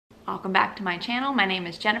Welcome back to my channel. My name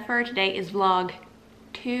is Jennifer. Today is vlog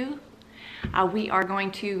 2. We are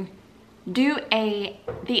going to do the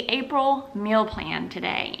April meal plan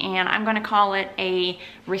today, and I'm going to call it a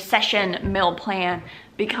recession meal plan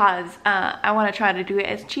because I want to try to do it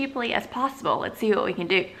as cheaply as possible. Let's see what we can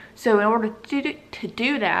do. So in order to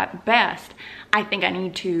do that best, I think I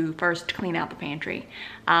need to first clean out the pantry,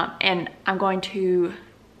 and I'm going to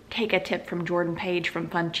take a tip from Jordan Page from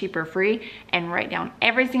Fun Cheaper Free and write down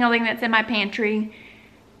every single thing that's in my pantry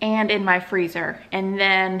and in my freezer, and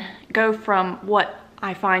then go from what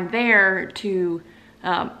I find there to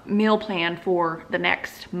meal plan for the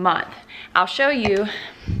next month. I'll show you.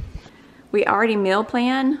 We already meal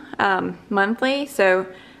plan monthly, so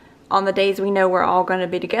on the days we know we're all going to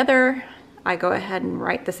be together, I go ahead and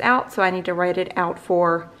write this out. So I need to write it out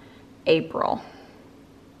for April.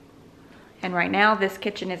 And right now this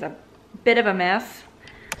kitchen is a bit of a mess.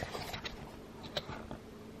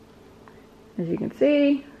 As you can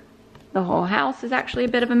see, the whole house is actually a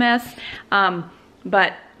bit of a mess.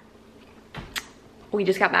 But we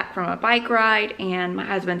just got back from a bike ride, and my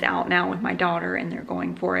husband's out now with my daughter, and they're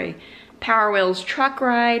going for a Power Wheels truck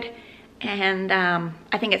ride. And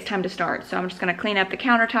I think it's time to start. So I'm just gonna clean up the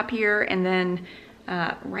countertop here and then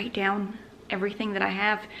write down everything that I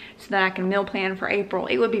have so that I can meal plan for April.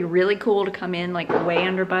 It would be really cool to come in like way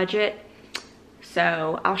under budget.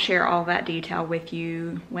 So I'll share all that detail with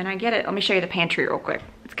you when I get it. Let me show you the pantry real quick.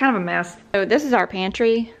 It's kind of a mess. So this is our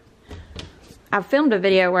pantry. I filmed a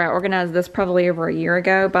video where I organized this probably over a year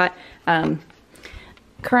ago, but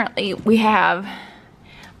currently we have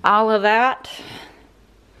all of that.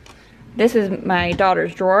 This is my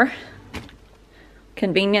daughter's drawer.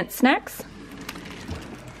 Convenient snacks.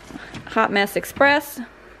 Hot Mess Express.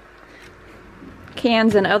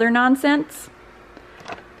 Cans and other nonsense.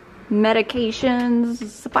 Medications,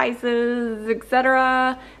 spices,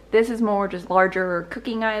 etc. This is more just larger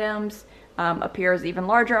cooking items. Up here is even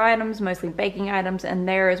larger items, mostly baking items, and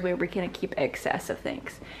there is where we can keep excess of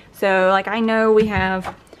things. So like I know we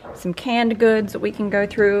have some canned goods that we can go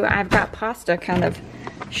through. I've got pasta kind of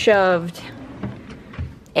shoved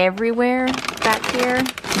everywhere back here.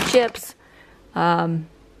 Chips.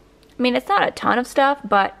 I mean, it's not a ton of stuff,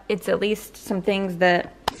 but it's at least some things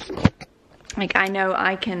that like I know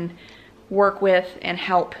I can work with and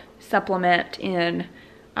help supplement in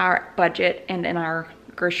our budget and in our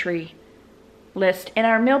grocery list and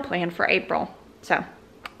our meal plan for April. So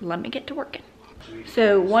let me get to working.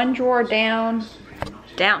 So one drawer down,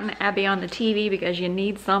 Downton Abbey on the TV because you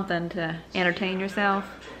need something to entertain yourself.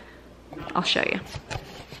 I'll show you.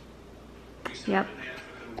 Yep.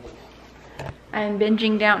 I'm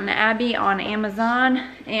binging Downton Abbey on Amazon,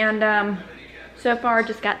 and so far I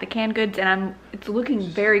just got the canned goods, and it's looking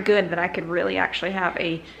very good that I could really actually have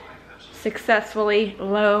a successfully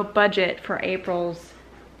low budget for April's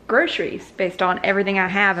groceries based on everything I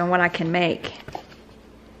have and what I can make.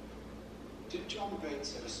 Did John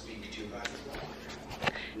Bates ever speak to you about his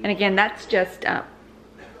life? And again, that's just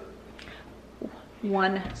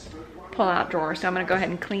one pull-out drawer, so I'm gonna go ahead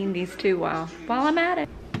and clean these two while I'm at it.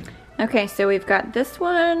 Okay, so we've got this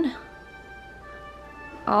one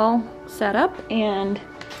all set up, and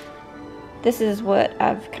this is what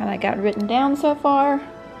I've kind of got written down so far.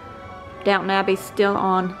 Downton Abbey's still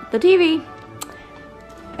on the TV.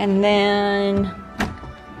 And then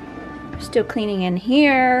still cleaning in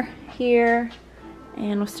here,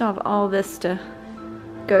 and we still have all this to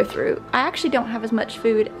go through. I actually don't have as much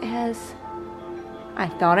food as I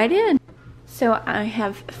thought I did. So I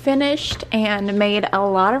have finished and made a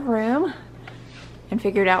lot of room and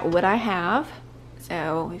figured out what I have.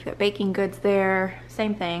 So we've got baking goods there,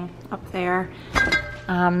 same thing up there.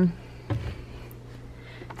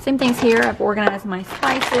 Same things here. I've organized my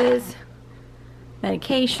spices,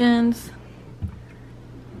 medications,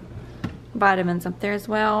 vitamins up there as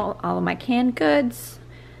well, all of my canned goods.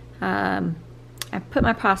 I put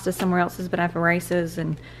my pasta somewhere else's, but I have rices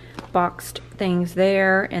and boxed things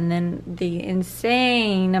there, and then the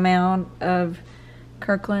insane amount of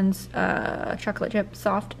Kirkland's chocolate chip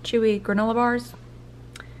soft chewy granola bars.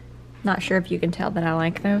 Not sure if you can tell that I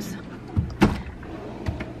like those.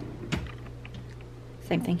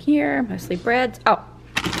 Same thing here, mostly breads. Oh,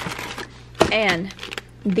 and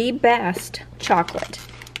the best chocolate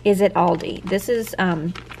is at Aldi. This is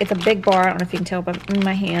it's a big bar. I don't know if you can tell by in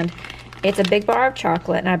my hand. It's a big bar of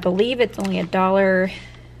chocolate, and I believe it's only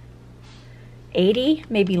 $1.80,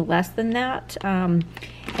 maybe less than that. And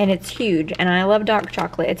it's huge, and I love dark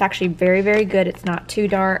chocolate. It's actually very, very good. It's not too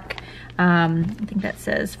dark. I think that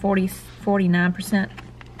says 49%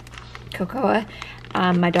 cocoa.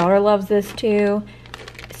 My daughter loves this too.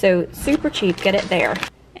 So super cheap, get it there.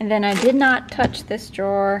 And then I did not touch this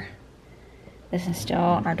drawer. This is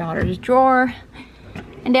still our daughter's drawer.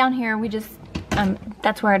 And down here we just,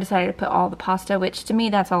 that's where I decided to put all the pasta, which to me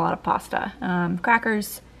that's a lot of pasta.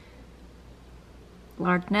 Crackers,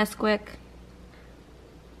 large Nesquik,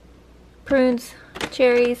 prunes,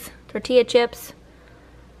 cherries, tortilla chips.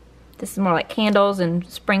 This is more like candles and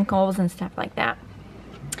sprinkles and stuff like that.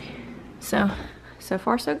 So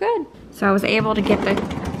far so good. So I was able to get the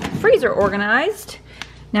freezer organized.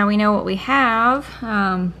 Now we know what we have.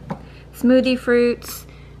 Smoothie fruits,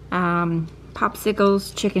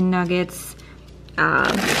 popsicles, chicken nuggets,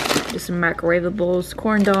 just some microwavables,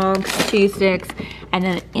 corn dogs, cheese sticks, and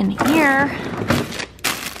then in here,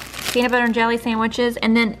 peanut butter and jelly sandwiches,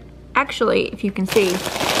 and then actually, if you can see,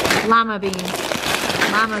 lima beans,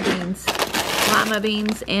 lima beans, lima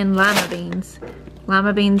beans, and lima beans,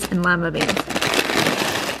 lima beans, and lima beans.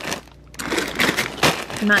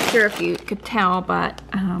 I'm not sure if you could tell, but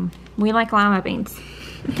we like lima beans.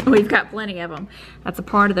 We've got plenty of them. That's a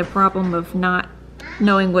part of the problem of not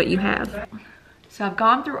knowing what you have. So I've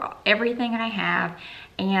gone through everything I have,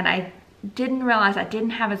 and I didn't realize I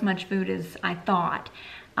didn't have as much food as I thought.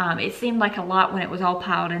 It seemed like a lot when it was all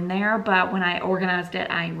piled in there, but when I organized it,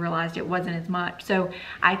 I realized it wasn't as much. So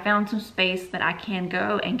I found some space that I can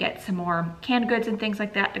go and get some more canned goods and things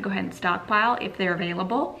like that to go ahead and stockpile if they're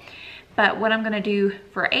available. But what I'm gonna do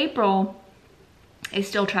for April is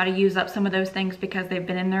still try to use up some of those things because they've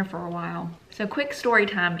been in there for a while. So quick story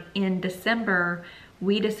time. In December,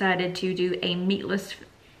 we decided to do a meatless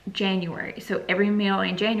January. So every meal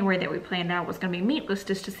in January that we planned out was gonna be meatless,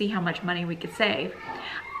 just to see how much money we could save.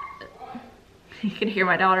 You can hear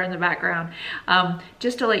my daughter in the background.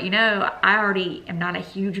 Just to let you know, I already am not a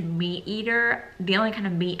huge meat eater. The only kind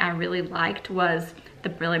of meat I really liked was the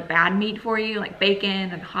really bad meat for you, like bacon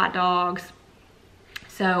and hot dogs.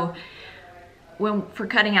 So for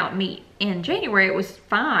cutting out meat in January, it was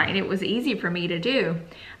fine. It was easy for me to do.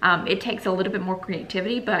 It takes a little bit more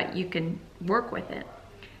creativity, but you can work with it.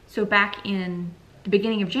 So back in the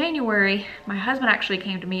beginning of January, my husband actually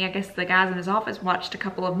came to me. I guess the guys in his office watched a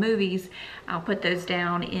couple of movies. I'll put those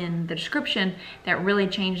down in the description, that really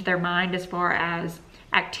changed their mind as far as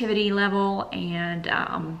activity level and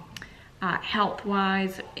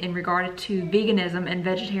health-wise in regard to veganism and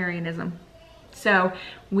vegetarianism. So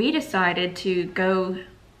we decided to go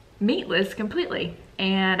meatless completely.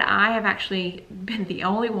 And I have actually been the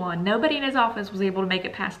only one. Nobody in his office was able to make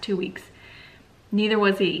it past 2 weeks. Neither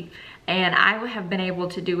was he. And I have been able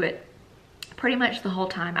to do it pretty much the whole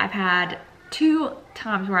time. I've had 2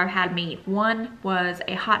 times where I've had meat. One was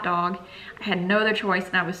a hot dog. I had no other choice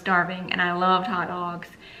and I was starving and I loved hot dogs.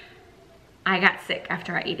 I got sick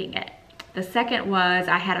after eating it. The second was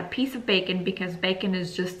I had a piece of bacon because bacon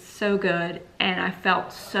is just so good and I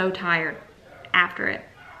felt so tired after it.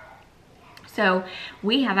 So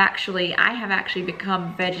I have actually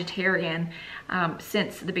become vegetarian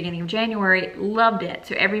since the beginning of January. Loved it.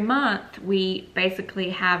 So every month we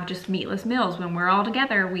basically have just meatless meals. When we're all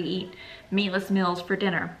together, we eat meatless meals for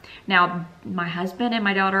dinner. Now, my husband and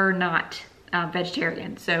my daughter are not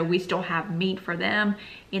vegetarian, so we still have meat for them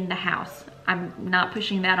in the house. I'm not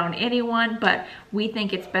pushing that on anyone, but we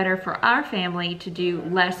think it's better for our family to do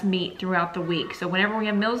less meat throughout the week. So whenever we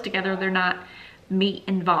have meals together, they're not meat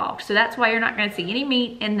involved. So that's why you're not going to see any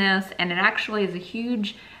meat in this, and it actually is a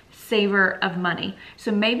huge saver of money.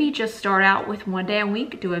 So maybe just start out with 1 day a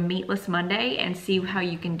week, do a meatless Monday and see how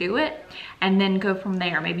you can do it, and then go from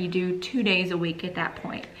there. Maybe do 2 days a week at that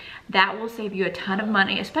point. That will save you a ton of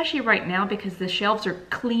money, especially right now because the shelves are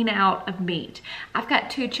clean out of meat. I've got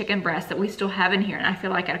 2 chicken breasts that we still have in here, and I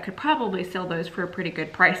feel like I could probably sell those for a pretty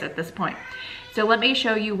good price at this point. So let me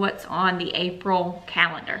show you what's on the April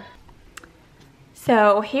calendar.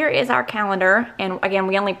 So here is our calendar, and again,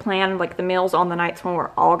 we only plan like the meals on the nights when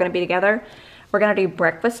we're all gonna be together. We're gonna do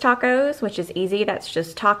breakfast tacos, which is easy. That's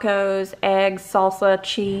just tacos, eggs, salsa,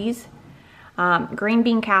 cheese, green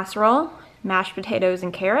bean casserole, mashed potatoes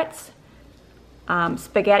and carrots,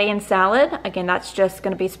 spaghetti and salad. Again, that's just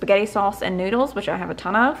gonna be spaghetti sauce and noodles, which I have a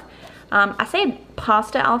ton of. I said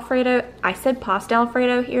pasta Alfredo. I said pasta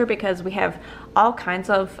Alfredo here because we have all kinds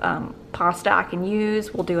of pasta I can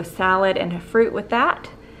use. We'll do a salad and a fruit with that.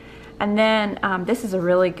 And then this is a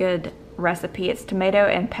really good recipe. It's tomato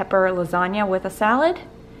and pepper lasagna with a salad,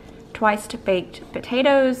 twice baked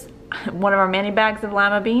potatoes, one of our mini bags of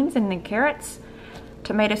lima beans and then carrots,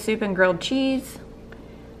 tomato soup and grilled cheese.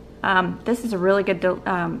 This is a really good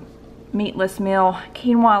meatless meal.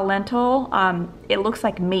 Quinoa lentil. It looks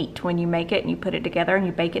like meat when you make it and you put it together and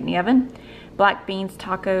you bake it in the oven. Black beans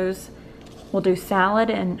tacos. We'll do salad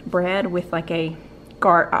and bread with like a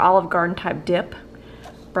Olive Garden type dip.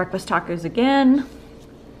 breakfast tacos again.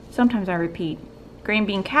 Sometimes I repeat. Green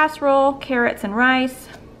bean casserole, carrots and rice,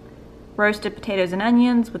 roasted potatoes and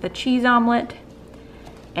onions with a cheese omelet,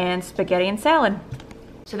 and spaghetti and salad.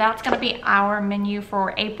 So that's gonna be our menu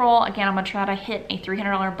for April. Again, I'm gonna try to hit a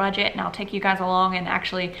 $300 budget, and I'll take you guys along and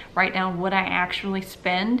actually write down what I actually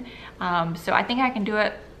spend. So I think I can do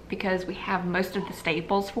it because we have most of the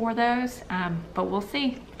staples for those, but we'll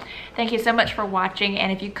see. Thank you so much for watching,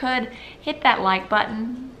 and if you could, hit that like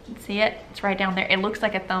button. See it? It's right down there. It looks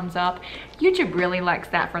like a thumbs up. YouTube really likes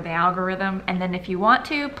that for the algorithm. And then if you want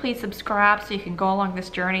to, please subscribe so you can go along this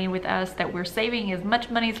journey with us, that we're saving as much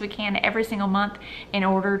money as we can every single month in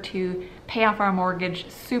order to pay off our mortgage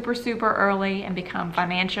super early and become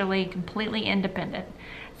financially completely independent.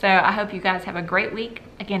 So I hope you guys have a great week.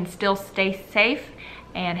 Again, still stay safe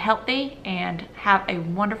and healthy and have a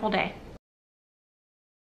wonderful day.